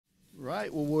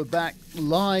Right, well, we're back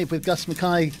live with Gus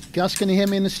MacKay. Gus, can you hear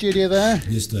me in the studio there?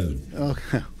 Yes, David. Oh,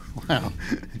 wow.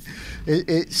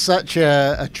 It's such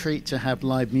a treat to have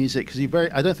live music, because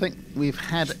I don't think we've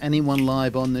had anyone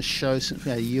live on this show since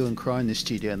we had you and Cry in the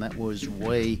studio, and that was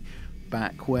way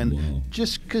back when. Wow.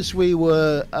 Just because we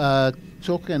were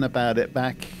talking about it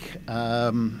back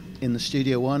in the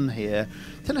Studio One here.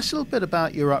 Tell us a little bit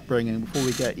about your upbringing before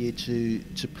we get you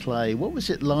to play. What was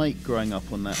it like growing up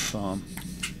on that farm?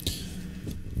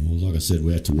 Well, like I said,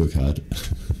 we had to work hard,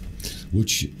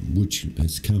 which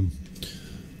has come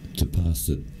to pass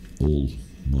that all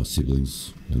my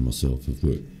siblings and myself have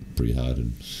worked pretty hard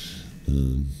and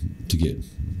to get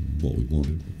what we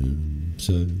wanted.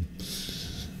 So,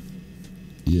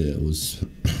 yeah, it was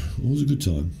a good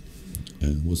time.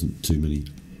 It wasn't too many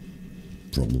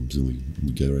problems, and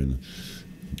we'd go around.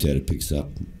 Dad would pick us up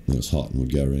when it was hot, and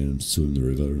we'd go around and swim the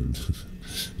river, and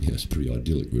yeah, it's pretty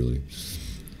idyllic, really.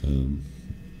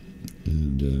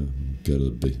 And go to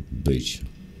the beach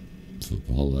for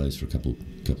holidays for a couple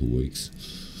of weeks.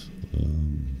 Yeah,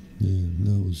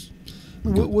 no, it was.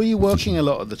 Were you working a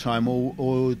lot at the time,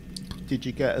 or did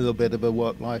you get a little bit of a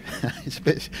work life? It's a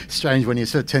bit strange when you're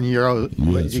sort of 10-year-old.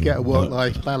 Yeah, did you get a work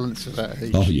life balance at that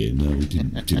age? Oh yeah, no, we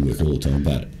didn't work all the time,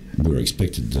 but we were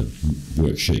expected to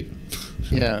work sheep.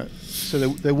 Yeah, so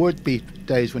there would be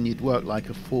days when you'd work like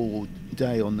a full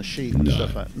day on the sheep and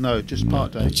stuff like that. No, just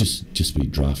part day. Just be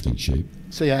drafting sheep.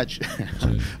 So yeah,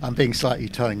 I'm being slightly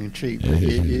tongue in cheek, but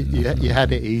you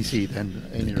had it easy then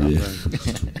in your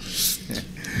upbringing.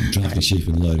 Drafting sheep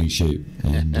and loading sheep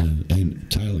and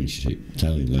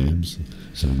tailing lambs,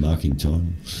 so marking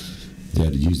time. They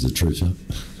had to use the truth up.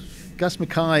 Gus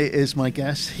MacKay is my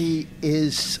guest. He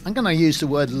is, I'm going to use the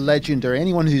word legendary.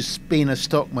 Anyone who's been a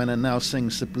stockman and now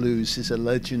sings the blues is a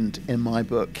legend in my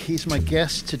book. He's my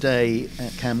guest today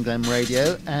at CamGlen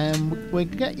Radio, and we'll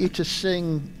get you to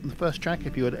sing the first track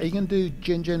if you would. Are you going to do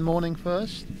Ginger in Morning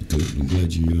first? Good. I'm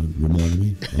glad you reminded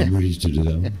me. I'm ready to do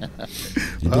that one.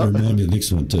 You better remind me of the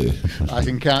next one too. I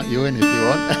can count you in if you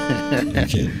want.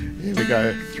 Okay. Here we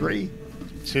go. 3,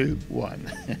 2,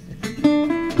 1.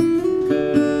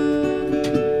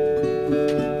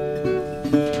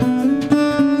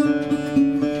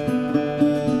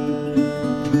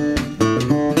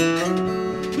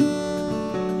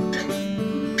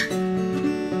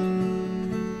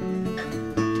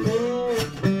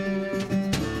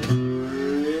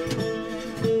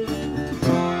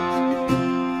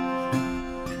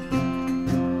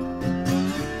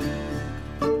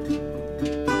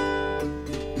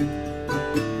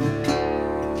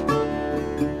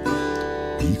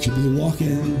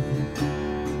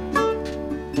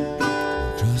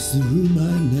 Across the room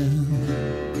right now.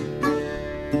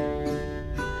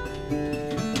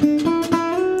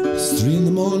 It's 3 in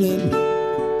the morning,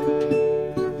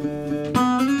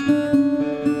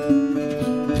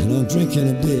 and I'm drinking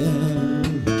a beer.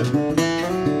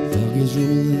 Fog is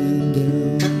rolling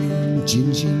down,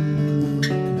 ginger.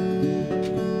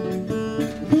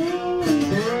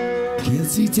 Can't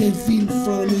see 10 feet in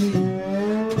front of me.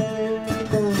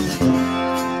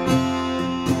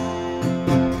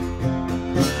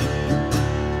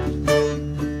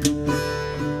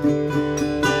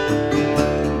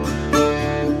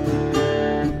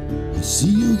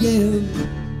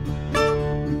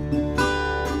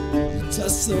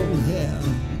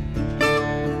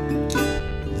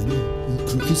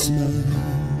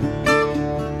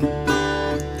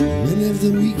 Whenever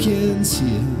the weekend's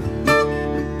here,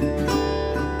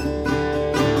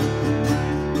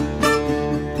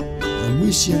 I'm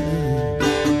wishing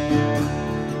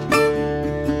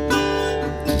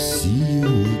to see you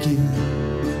again.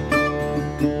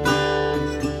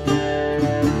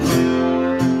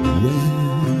 When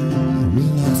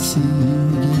will I see you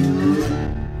again?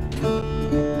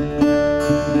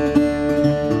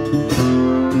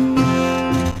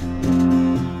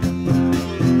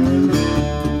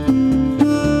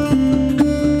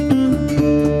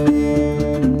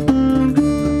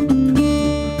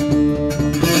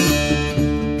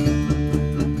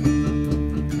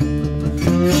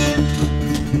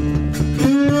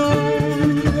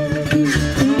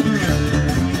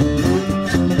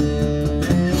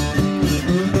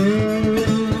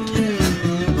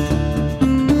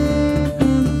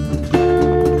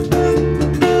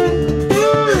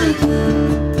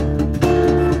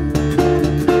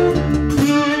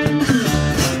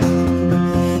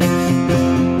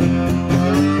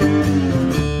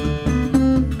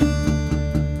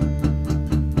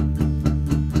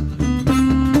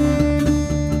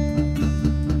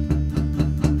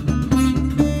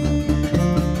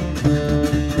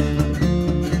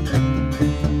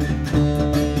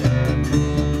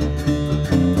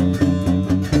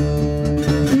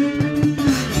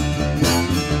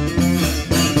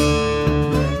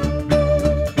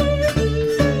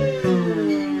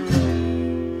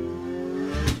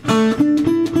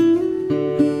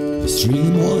 It's 3 in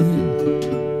the morning,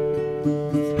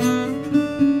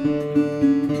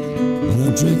 and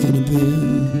I'm drinking a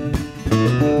beer.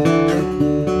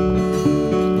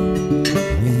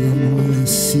 When will I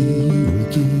see you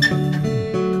again?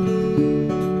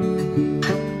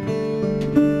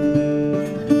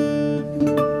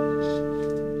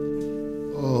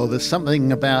 Oh, there's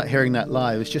something about hearing that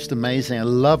live. It's just amazing. I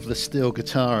love the steel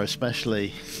guitar,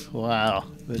 especially. Wow.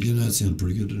 You know, it sounds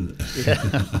pretty good, doesn't it?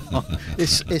 Yeah.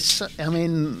 It's. I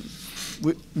mean,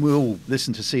 we all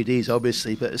listen to CDs,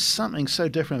 obviously, but there's something so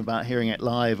different about hearing it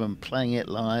live and playing it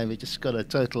live. It just got a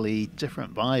totally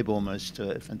different vibe almost to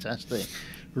it. Fantastic.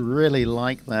 Really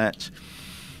like that.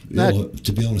 Yeah, well,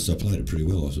 to be honest, I played it pretty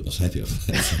well. I was happy I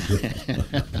played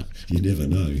it well. You never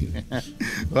know.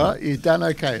 Well, you've done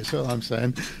okay, that's all I'm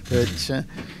saying. But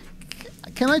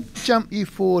can I jump you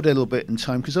forward a little bit in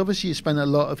time? Because obviously you spent a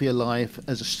lot of your life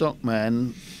as a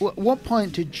stockman. What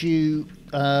point did you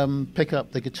pick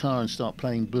up the guitar and start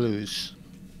playing blues?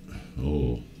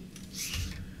 Oh,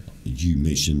 you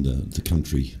mentioned the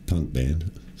country punk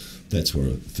band. That's where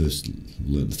I first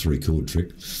learned the 3-chord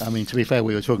trick. I mean, to be fair,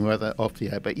 we were talking about that off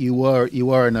the air, but you were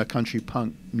in a country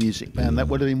punk music band. That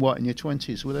would have been what, in your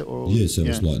 20s, would it? Or, yes, that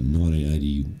was like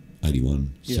 1980,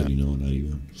 81, 79,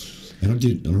 81. And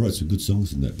I wrote some good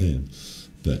songs in that band.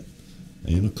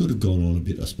 And I could have gone on a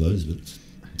bit, I suppose, but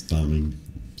farming,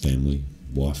 family,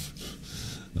 wife.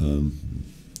 I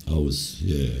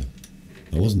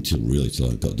wasn't till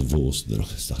I got divorced that I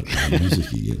started playing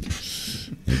music again.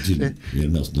 I didn't,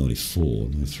 that was 94,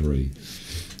 93.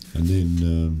 And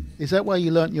then... is that why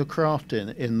you learnt your craft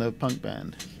in the punk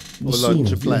band? Well, or learnt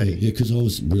to play? Yeah, because I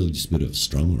was really just a bit of a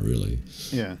strummer, really.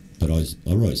 Yeah. But I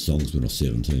wrote songs when I was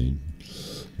 17.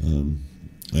 And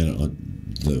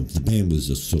the band was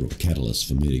a sort of a catalyst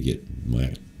for me to get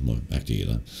my act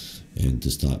together and to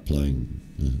start playing,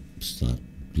 start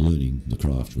learning the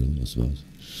craft, really, I suppose.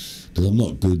 Because I'm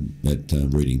not good at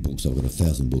reading books. I've got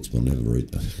 1,000 books, but I'll never read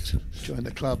them. Join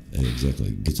the club. Yeah,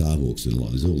 exactly. Guitar books and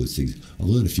there's all these things. I've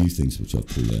learned a few things which I've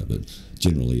pulled out, but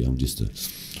generally I'm just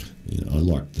I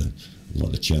like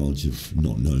the challenge of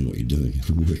not knowing what you're doing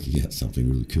and working out something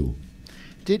really cool.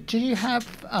 Did you have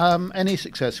any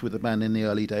success with the band in the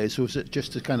early days, or was it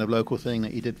just a kind of local thing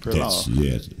that you did for a while?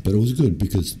 Yeah, but it was good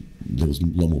because there was a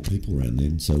lot more people around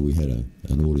then, so we had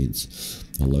an audience,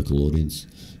 a local audience.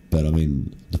 But I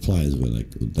mean, the players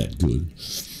weren't that good.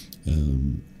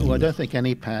 Well, I don't think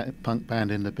any punk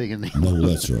band in the beginning. No, well,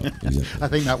 that's right. Exactly. I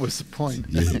think that was the point.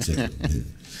 Yeah, exactly.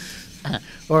 Yeah.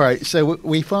 All right, so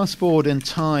we fast forward in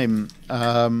time.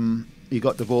 You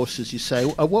got divorced, as you say.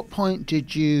 At what point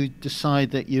did you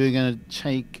decide that you were going to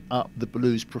take up the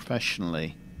blues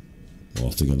professionally? Well, I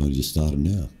think I've only just started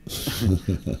now.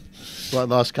 Well,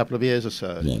 the last couple of years or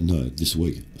so? Like, no, this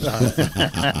week.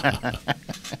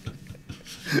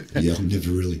 Yeah, I'm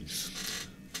never really...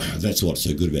 That's what's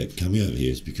so good about coming over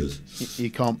here is because... You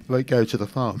can't go to the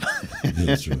farm. Yeah,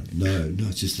 that's right. No,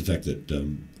 it's just the fact that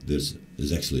there's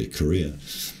actually a career.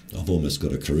 I've almost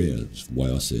got a career, that's the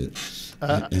way I see it.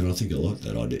 And I think I like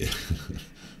that idea.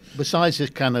 Besides this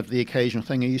kind of the occasional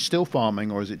thing, are you still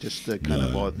farming, or is it just the kind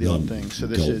of odd thing? So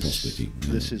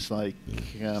this is like...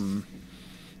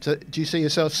 so do you see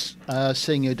yourself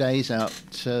seeing your days out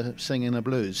singing the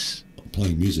blues?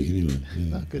 Playing music anyway.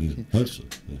 Yeah, good. Yeah.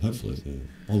 Hopefully. Yeah.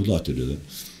 I would like to do that.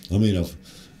 I mean, I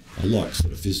like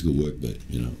sort of physical work, but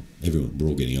we're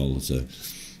all getting older. So,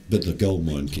 but the gold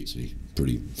mine keeps me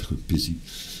pretty busy.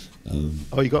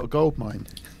 You got a gold mine?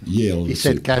 Yeah, you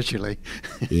said casually.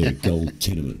 Yeah, gold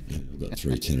tenement. Yeah, I've got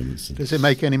 3 tenements. Does it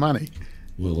make any money?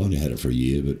 Well, I only had it for a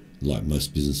year, but like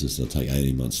most businesses, they'll take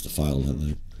 18 months to fail, don't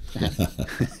they?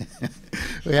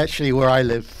 Well, actually, where I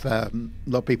live, a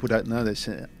lot of people don't know this,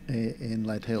 in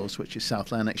Lead Hills, which is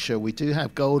South Lanarkshire, we do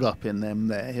have gold up in them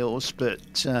there hills, but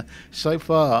so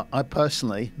far I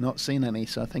personally not seen any,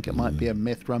 so I think it might be a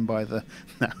myth run by the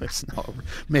it's not a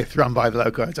myth run by the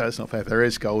local authority. It's not fair. There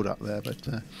is gold up there, but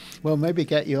well, maybe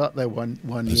get you up there one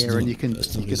year and you can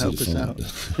help us out.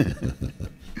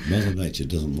 Mother Nature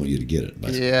doesn't want you to get it,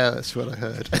 basically. Yeah, that's what I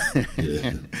heard.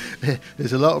 Yeah.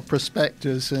 There's a lot of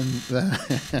prospectors and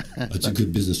it's a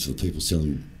good business for people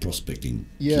selling prospecting.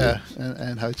 Yeah,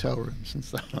 and hotel rooms and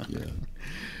stuff. Yeah.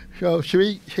 So, should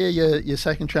we hear your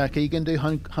second track? Are you going to do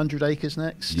 100 Acres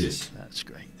next? Yes. That's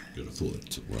great. Good, I thought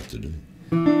it's right to do.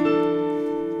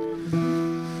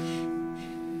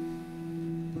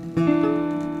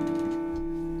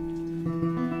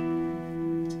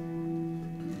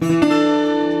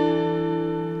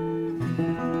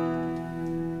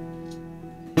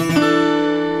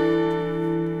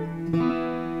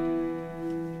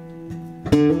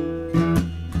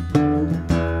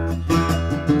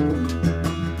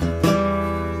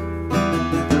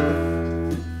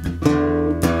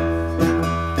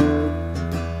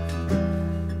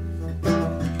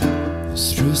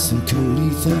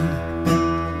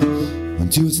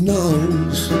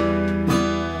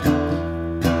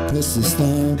 press the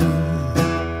start,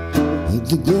 let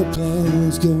the go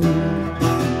plows go.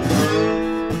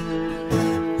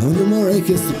 100 more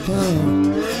acres to plow,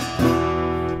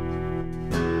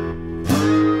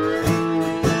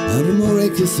 100 more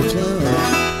acres to plow,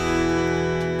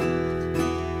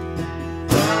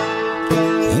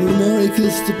 100 more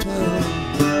acres to plow.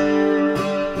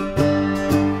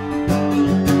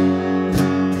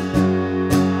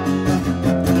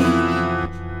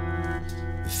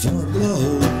 Before it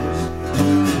blows,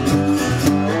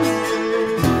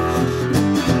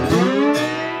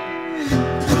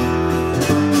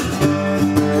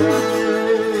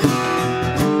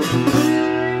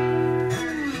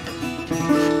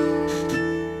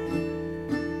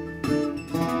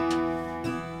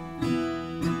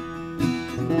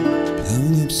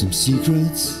 some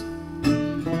secrets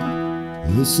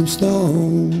with some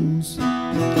stones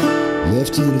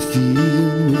left in a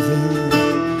field with a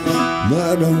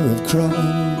murder of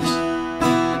crows.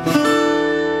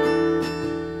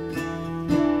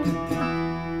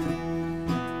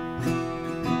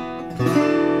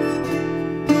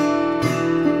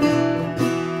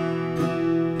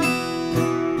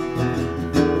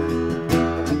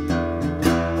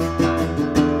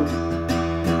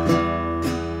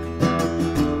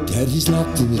 Daddy's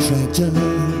locked in the tractor,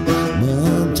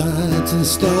 Mom tied to the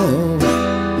stall.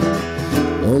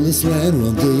 All this land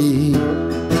one day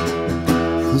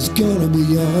is gonna be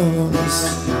yours.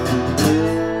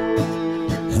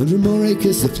 100 more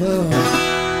acres to plow,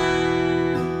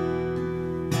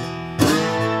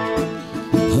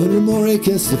 100 more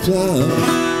acres to plow,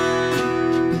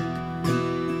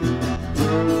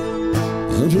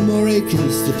 100 more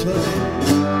acres to plow.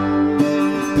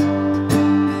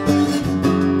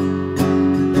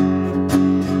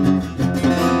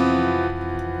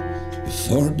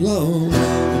 Before it blows,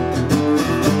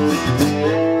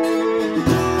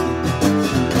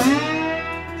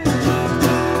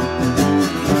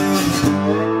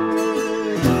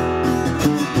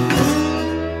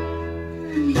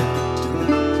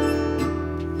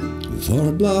 before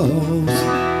it blows,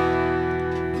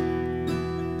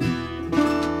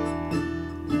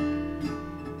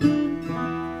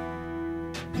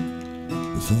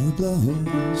 before it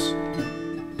blows.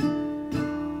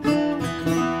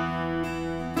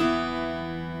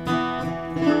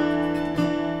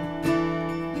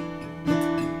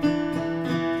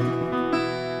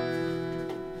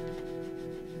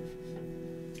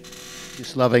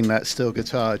 Just loving that steel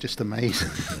guitar, just amazing.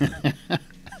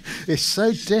 It's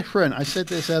so different. I said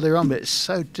this earlier on, but it's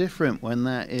so different when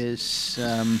that is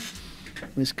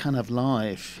kind of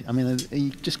live. I mean,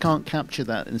 you just can't capture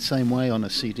that in the same way on a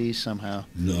CD somehow.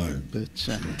 No. But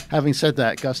having said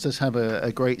that, Gus does have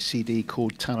a great CD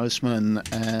called Talisman,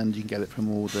 and you can get it from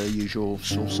all the usual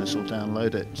sources or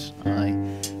download it, I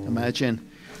imagine.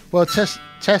 Well, Tess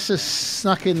has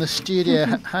snuck in the studio.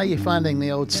 How are you finding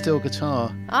the old steel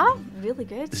guitar? Oh, really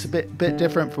good. It's a bit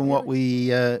different from what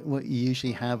you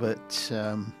usually have at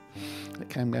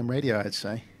CamGlen Radio, I'd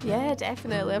say. Yeah,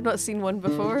 definitely. I've not seen one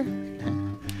before.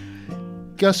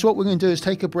 Gus, what we're going to do is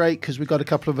take a break because we've got a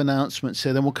couple of announcements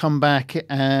here. Then we'll come back,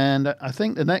 and I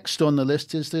think the next on the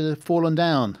list is the Fallen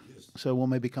Down. So we'll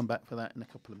maybe come back for that in a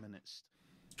couple of minutes.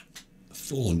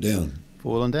 Fallen Down.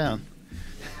 Fallen Down.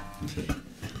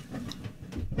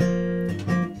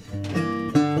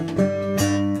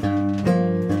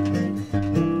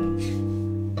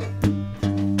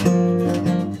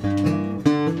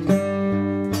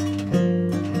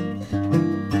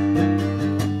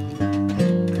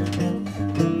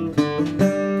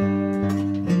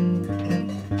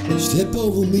 Step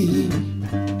over me,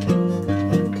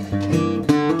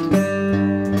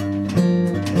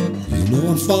 you know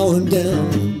I'm falling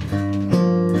down.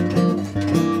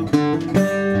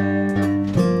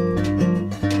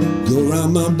 Go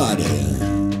around my body,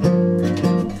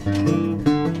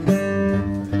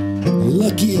 you're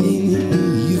lucky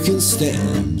you can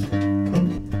stand.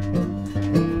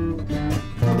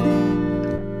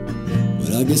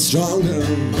 But I get stronger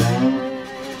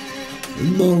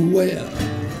and more aware.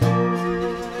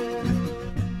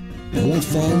 I won't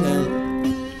fall down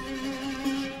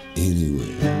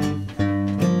anywhere.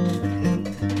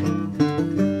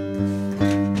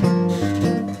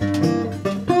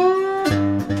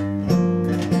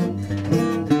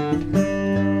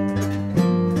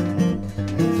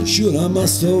 For sure I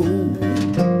must hold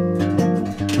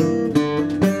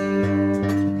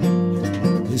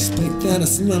respect that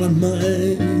it's not a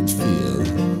minefield.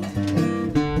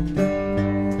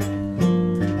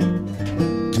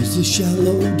 The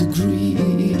shallow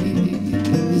degrees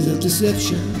of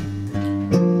deception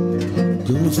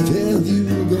gonna fail you,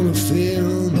 gonna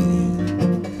fail me.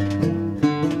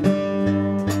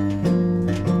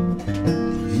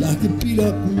 beat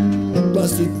up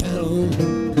rusted panel,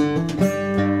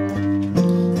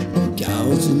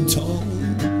 gouts and torn.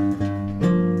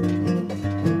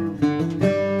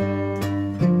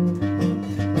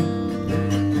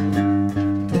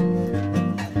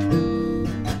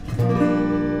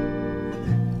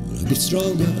 When I get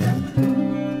stronger,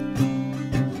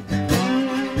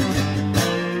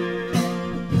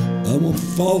 I won't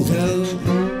fall down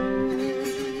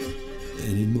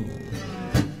anymore.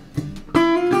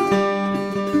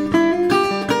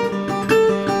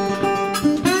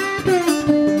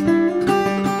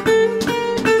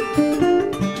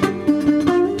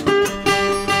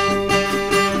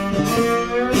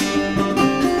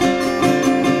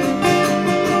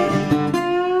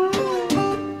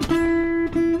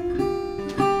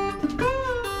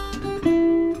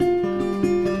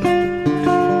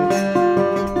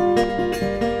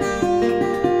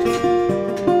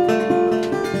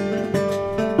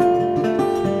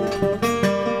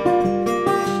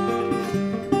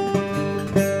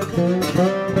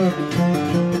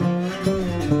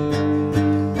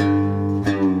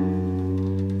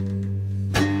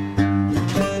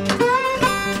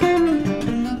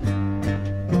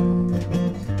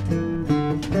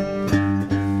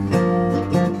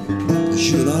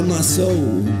 Should on my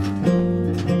soul,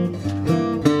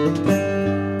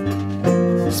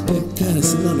 expect that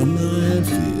it's not a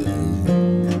minefield.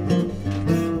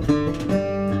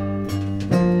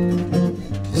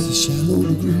 Just a shallow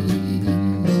degrees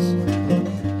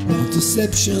of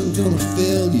deception gonna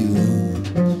fail you,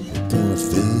 gonna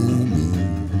fail me.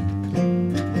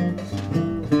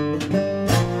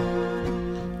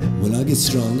 When I get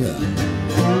stronger,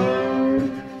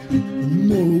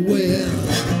 more aware,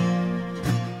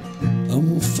 I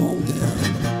won't fall down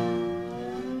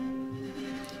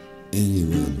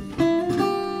anywhere.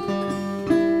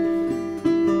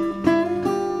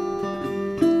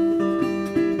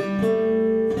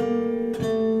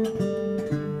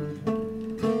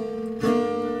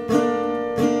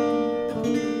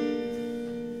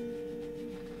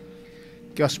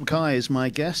 Gus MacKay is my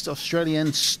guest,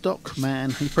 Australian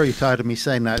stockman. You're probably tired of me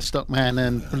saying that, stockman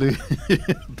and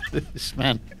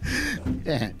bluesman.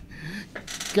 Yeah.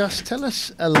 Gus, tell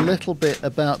us a little bit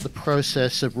about the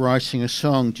process of writing a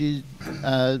song. Do you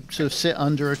sort of sit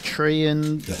under a tree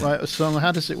and write a song, or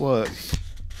how does it work?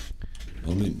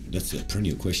 I mean, that's a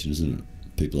perennial question, isn't it?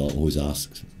 People always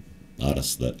ask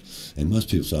artists that, and most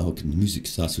people say, "Oh, music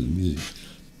starts with music,"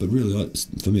 but really,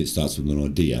 for me, it starts with an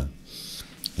idea,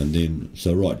 and then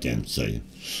so I write down, say,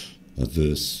 a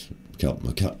verse, a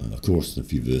chorus, and a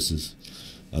few verses,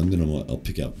 and then I'll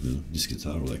pick up this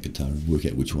guitar or that guitar and work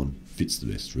out which one fits the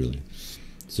best, really.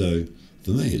 So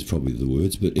for me, it's probably the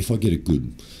words, but if I get a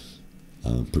good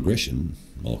progression,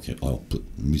 I'll put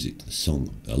music to the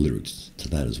song, lyrics to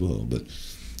that as well. But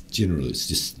generally, it's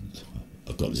just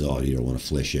I've got this idea I want to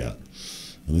flesh out.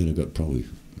 I mean, I've got probably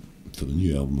for the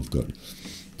new album, I've got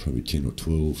probably 10 or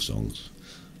 12 songs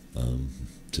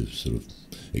to sort of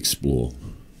explore.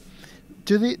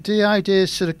 Do the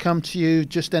ideas sort of come to you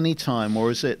just any time,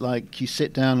 or is it like you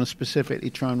sit down and specifically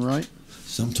try and write?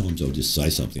 Sometimes I'll just say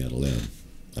something out loud,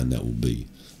 and that will be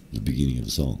the beginning of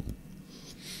the song.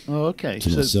 Oh, okay. To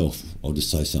myself, I'll just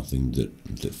say something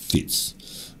that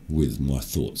fits with my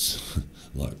thoughts.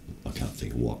 Like, I can't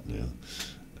think of what now.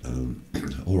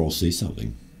 Or I'll see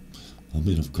something. I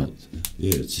mean, I've got,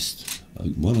 it's just,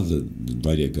 one of the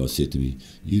radio guys said to me,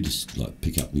 "You just like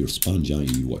pick up, you're a sponge, aren't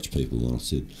you? You watch people." And I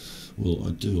said, "Well,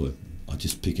 I do. I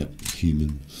just pick up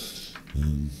human,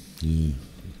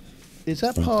 Is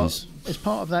that part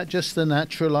of that just the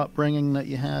natural upbringing that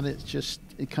you had? It's just,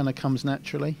 it kind of comes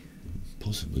naturally?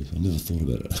 Possibly. I never thought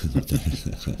about it like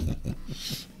that.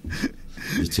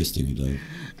 You're testing me, Dave.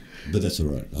 But that's all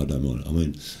right. I don't mind. I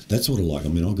mean, that's what I like. I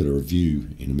mean, I got a review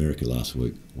in America last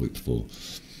week before,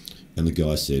 and the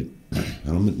guy said,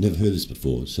 and I've never heard this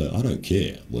before, so I don't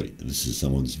care. This is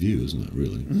someone's view, isn't it,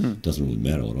 really? Mm-hmm. It doesn't really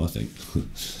matter what I think.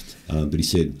 But he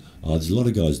said, there's a lot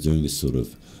of guys doing this sort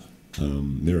of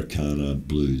Americana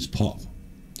blues pop.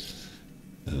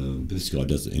 But this guy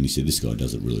does it, and he said this guy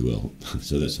does it really well,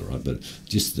 so that's all right. But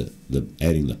just the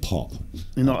adding the pop.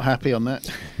 You're not happy on that?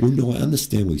 Well, no, I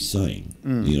understand what he's saying,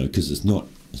 because it's not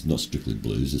strictly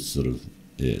blues. It's sort of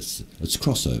it's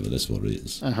crossover. That's what it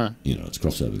is. It's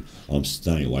crossover. I'm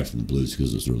staying away from the blues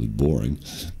because it's really boring.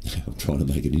 I'm trying to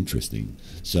make it interesting.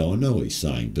 So I know what he's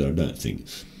saying, but I don't think.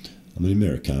 I mean,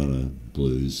 Americana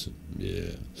blues,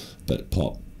 yeah, but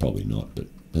pop probably not. But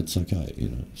that's okay,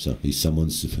 So he's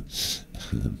someone's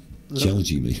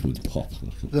challenging me with pop.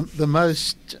 The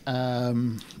most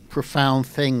profound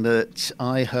thing that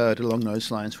I heard along those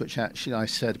lines, which actually I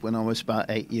said when I was about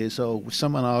 8 years old, was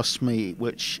someone asked me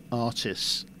which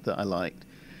artists that I liked.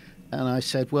 And I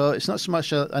said, well, it's not so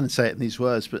much, I didn't say it in these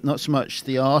words, but not so much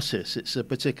the artist. It's a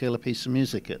particular piece of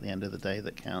music at the end of the day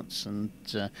that counts. And,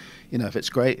 if it's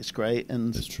great, it's great.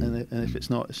 And if it's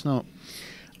not, it's not.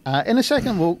 In a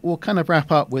second, we'll kind of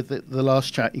wrap up with the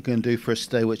last track you're going to do for us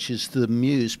today, which is The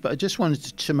Muse. But I just wanted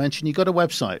to mention, you got a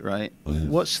website, right? I have.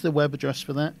 What's the web address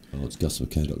for that? Oh, it's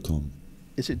gusmackay.com.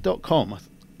 Is it .com?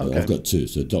 Okay. I've got two,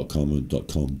 so .com and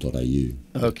 .com.au.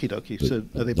 Okie dokie. So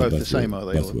are they both the same, are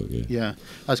they? Both work, yeah. Yeah.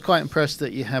 I was quite impressed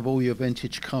that you have all your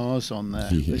vintage cars on there,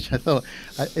 which I thought,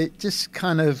 it just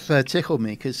kind of tickled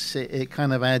me, because it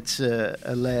kind of adds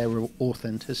a layer of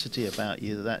authenticity about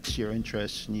you. That's your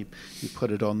interest, and you put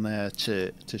it on there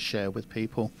to share with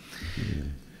people. Yeah.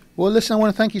 Well, listen, I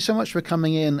want to thank you so much for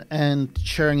coming in and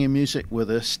sharing your music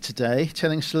with us today,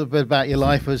 telling us a little bit about your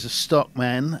life as a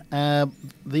stockman.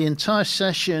 The entire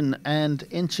session and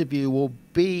interview will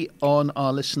be on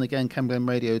our Listen Again,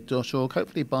 CamGlenRadio.org,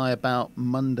 hopefully by about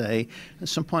Monday. At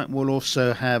some point, we'll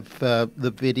also have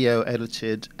the video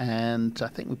edited, and I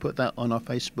think we put that on our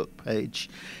Facebook page.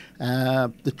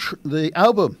 The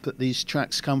album that these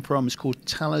tracks come from is called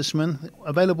Talisman,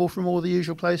 available from all the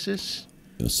usual places.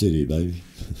 CD, baby.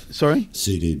 Sorry?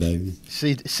 CD, baby.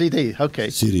 CD,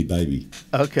 okay. CD, baby.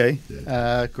 Okay,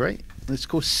 Yeah. Great. It's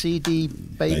called CD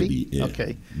Baby? Yeah.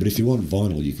 Okay. But if you want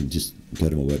vinyl, you can just go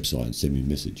to my website and send me a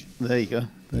message. There you go.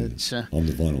 It's, I'm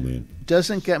the vinyl man.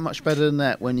 Doesn't get much better than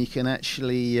that when you can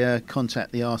actually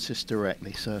contact the artist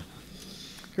directly. So,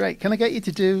 great. Can I get you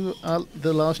to do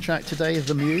the last track today of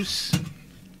The Muse?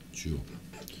 Sure.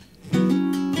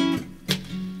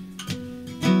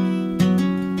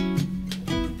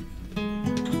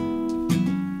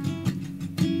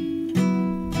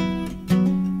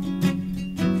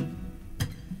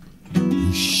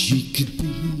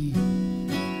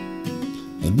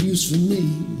 For me,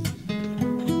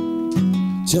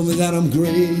 tell me that I'm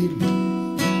great,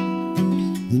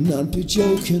 and not be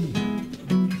joking.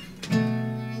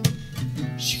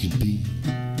 She could be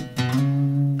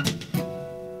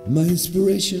my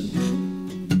inspiration.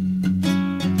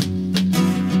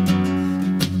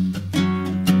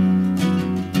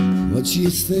 What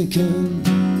she's thinking,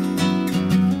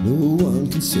 no one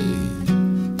can say.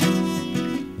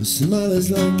 Her smile is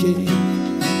like a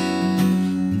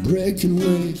breaking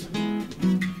wave.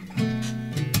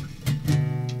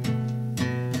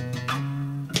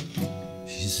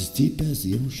 Deep as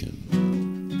the ocean.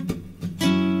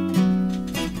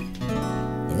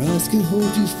 Her eyes can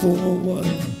hold you for a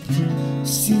while.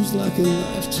 Seems like a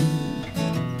lifetime.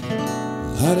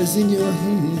 Her heart is in your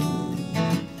hand.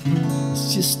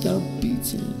 It's just stop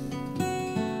beating.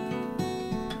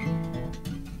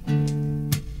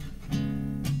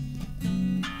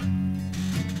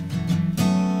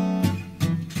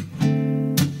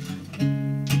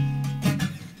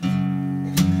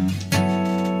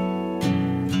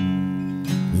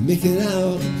 Making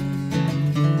out,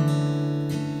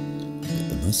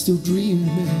 am I still dreaming?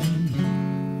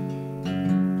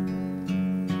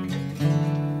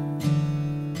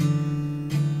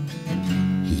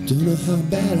 You don't know how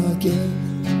bad I get.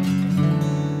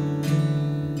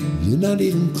 You're not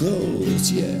even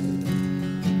close yet.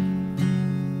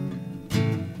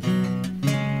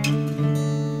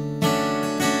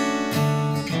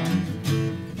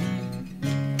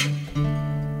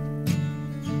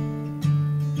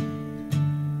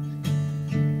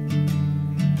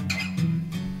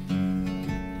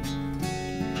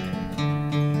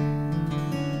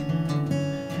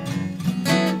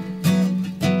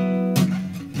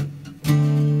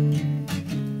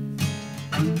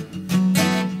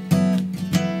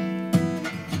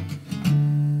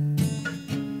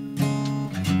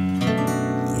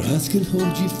 Can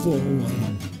hold you for a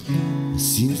while. It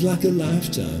seems like a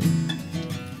lifetime.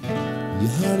 Your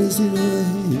heart is in her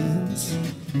hands.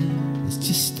 Let's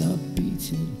just stop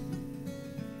beating.